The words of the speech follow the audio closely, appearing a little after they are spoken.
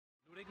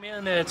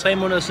Mere end 3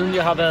 måneder siden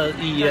jeg har været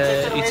i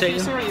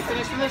Italien.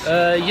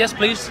 Yes,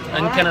 please.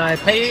 And can I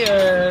pay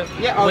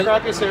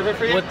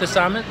with the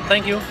samme?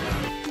 Thank you.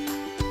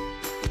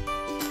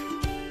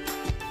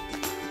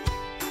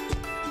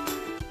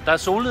 Der er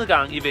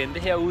solnedgang i vente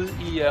herude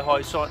i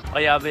horisont,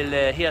 og jeg vil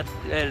her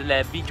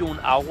lade videoen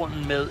afrunde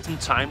med en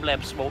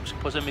timelapse, hvor vi skal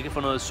prøve at se, om vi kan få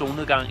noget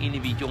solnedgang ind i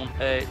videoen.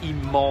 I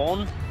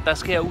morgen, der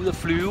skal jeg ud og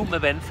flyve med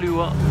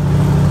vandflyver.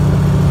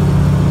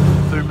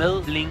 Følg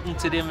med. Linken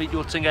til den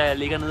video, tænker jeg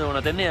ligger nede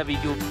under den her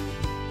video.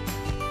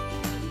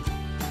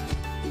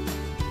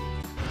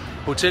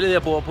 Hotellet,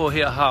 jeg bor på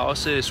her, har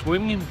også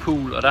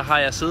swimmingpool, og der har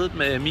jeg siddet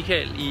med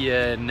Michael i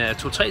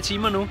 2-3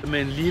 timer nu,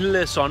 med en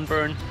lille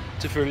sunburn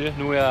til følge.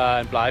 Nu er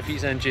jeg en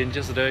blegefis af en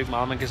ginger, så det er jo ikke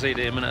meget, man kan se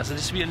det, men altså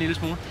det sviger en lille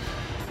smule.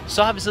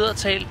 Så har vi siddet og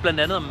talt blandt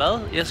andet om mad.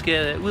 Jeg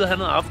skal ud og have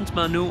noget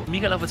aftensmad nu.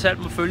 Michael har fortalt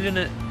mig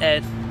følgende,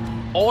 at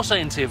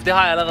årsagen til, for det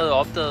har jeg allerede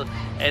opdaget,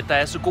 at der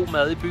er så god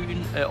mad i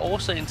byen.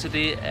 Årsagen til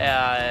det er,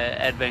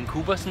 at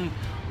Vancouver sådan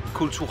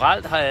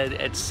kulturelt har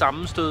et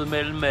sammenstød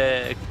mellem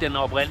den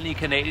oprindelige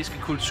kanadiske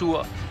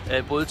kultur,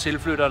 både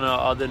tilflytterne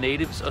og the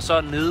natives, og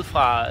så nede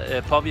fra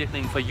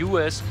påvirkningen fra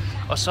US.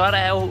 Og så er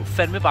der jo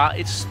fandme bare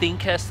et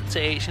stenkast til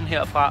Asien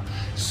herfra,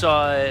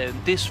 så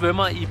det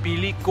svømmer i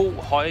billig, god,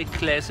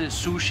 højklasse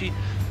sushi,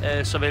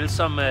 såvel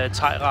som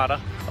thai-retter.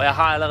 Og jeg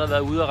har allerede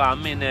været ude og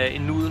ramme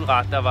en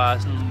nudelret, der var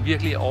sådan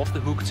virkelig off the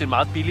hook til en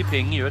meget billig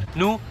penge i øvrigt.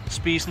 Nu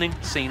spisning,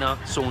 senere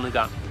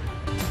solnedgang.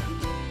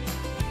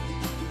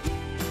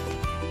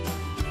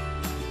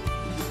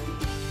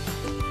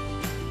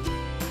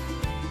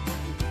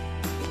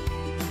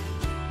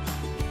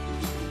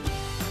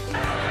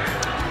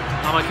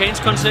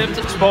 Amerikansk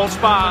koncept,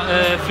 sportsbar,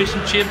 fish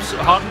and chips,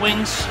 hot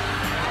wings.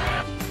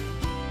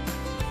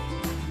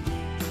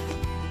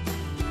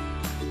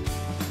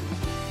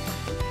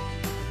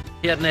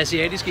 Her den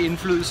asiatiske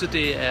indflydelse,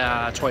 det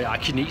er, tror jeg,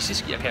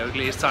 kinesisk. Jeg kan jo ikke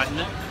læse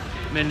tegnene.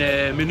 Men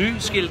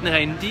menuskiltene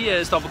herinde,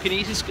 de står på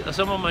kinesisk, og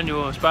så må man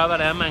jo spørge, hvad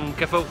det er, man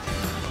kan få.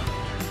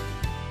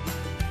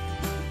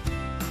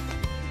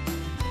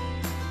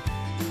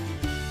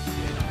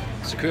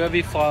 Så kører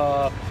vi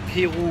fra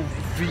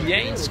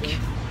peruviansk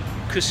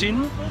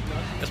cuisine.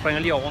 Jeg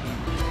springer lige over.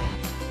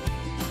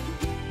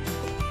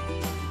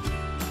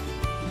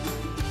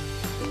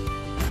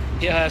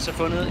 Her har jeg så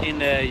fundet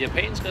en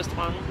japansk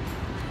restaurant,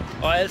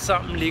 og alt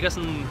sammen ligger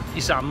sådan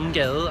i samme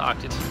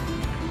gade-agtigt.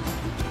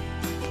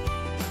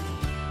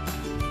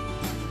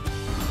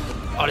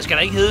 Og det skal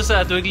da ikke hedde sig,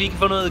 at du ikke lige kan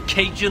få noget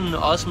Cajun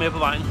også med på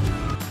vejen.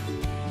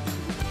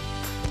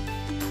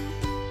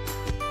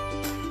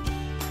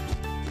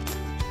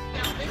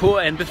 På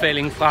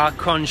anbefaling fra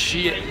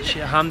concierge,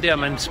 ham der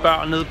man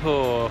spørger ned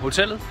på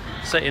hotellet,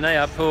 så ender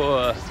jeg på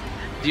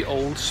The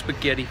Old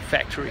Spaghetti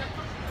Factory.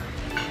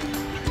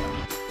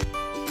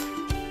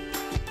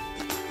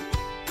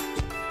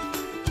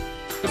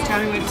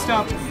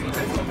 Stop.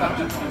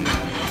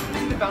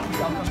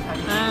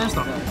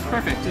 Stop.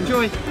 Perfect.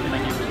 Enjoy.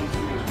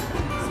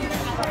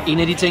 En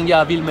af de ting, jeg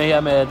er vild med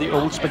her med The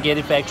Old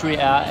Spaghetti Factory,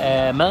 er,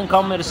 at maden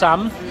kommer med det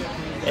samme.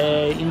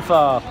 Inden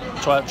for,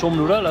 tror jeg, 2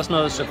 minutter eller sådan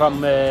noget, så kom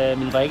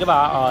min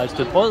drikkevarer og et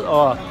stykke brød,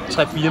 og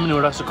 3-4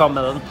 minutter, så kom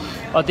maden.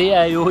 Og det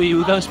er jo i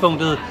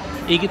udgangspunktet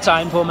ikke et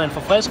tegn på, at man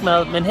får frisk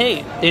mad, men hey,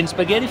 det er en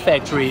spaghetti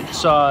factory,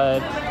 så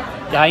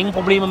jeg har ingen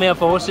problemer med at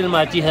forestille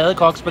mig, at de havde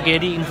kogt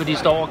spaghettien, for de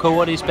står og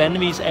koger det i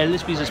spandevis. Alle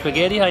spiser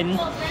spaghetti herinde.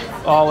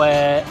 Og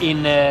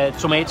en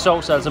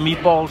tomatsauce, altså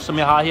meatballs, som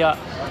jeg har her,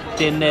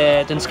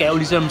 den skal jo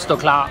ligesom stå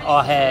klar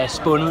og have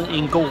spundet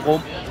en god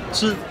rum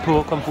tid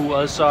på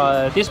komfuret.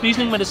 Så det er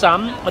spisning med det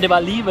samme, og det var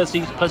lige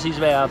præcis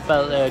hvad jeg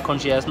bad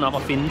conciergen om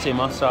at finde til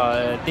mig. Så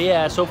det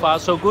er so far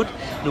so good.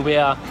 Nu vil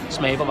jeg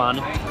smage på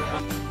varerne.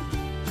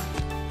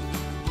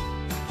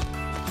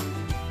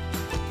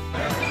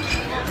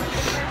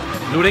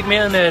 Nu er det ikke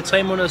mere end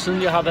 3 måneder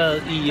siden, jeg har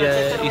været i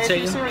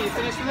Italien.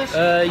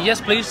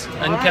 Yes, please.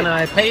 And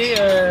can I pay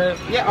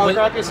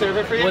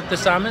with the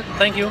samme?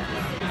 Thank you.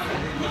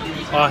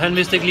 Og han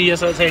vidste ikke lige, at jeg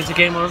sad og talte til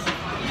kameraet.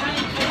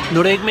 Nu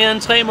er det ikke mere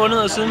end 3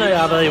 måneder siden, at jeg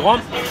har været i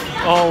Rom.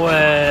 Og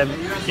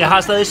jeg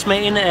har stadig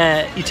smagen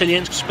af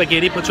italiensk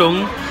spaghetti på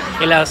tungen.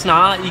 Eller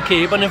snarere i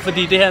kæberne,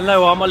 fordi det handler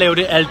jo om at lave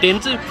det al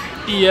dente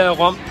i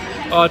Rom.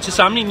 Og til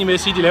sammenligning med at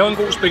sige, at de laver en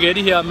god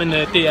spaghetti her, men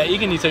det er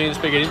ikke en italiensk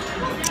spaghetti.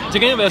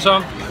 Til gengæld vil jeg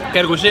så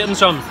kategorisere den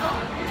som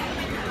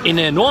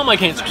en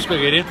nordamerikansk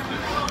spaghetti.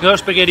 Det er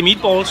spaghetti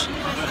meatballs,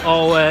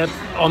 og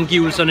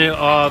omgivelserne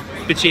og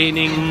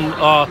betjeningen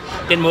og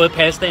den måde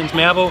pastaen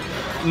smager på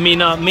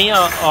minder mere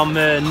om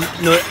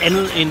noget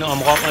andet end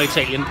om Rom og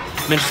Italien.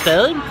 Men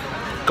stadig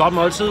godt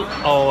måltid,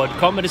 og det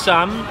kommer med det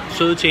samme,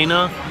 søde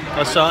tjenere,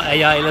 og så er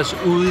jeg ellers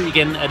ude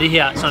igen af det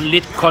her sådan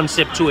lidt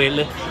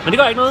konceptuelle. Men det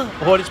gør ikke noget.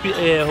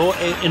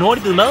 En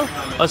hurtig bid mad,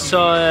 og så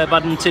var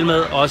den til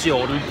med også i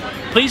orden.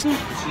 Prisen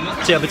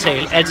til at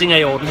betale. Alting er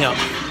i orden her.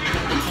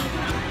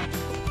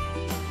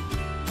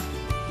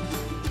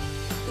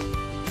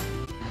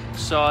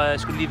 så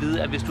skal du lige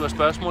vide, at hvis du har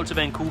spørgsmål til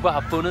Vancouver,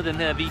 har fundet den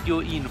her video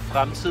i en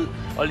fremtid,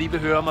 og lige vil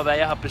høre mig, hvad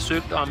jeg har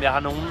besøgt, og om jeg har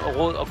nogle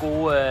råd og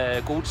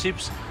gode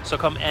tips, så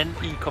kom an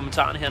i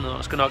kommentarerne hernede, og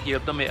jeg skal nok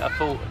hjælpe dig med at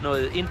få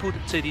noget input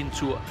til din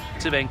tur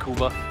til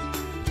Vancouver.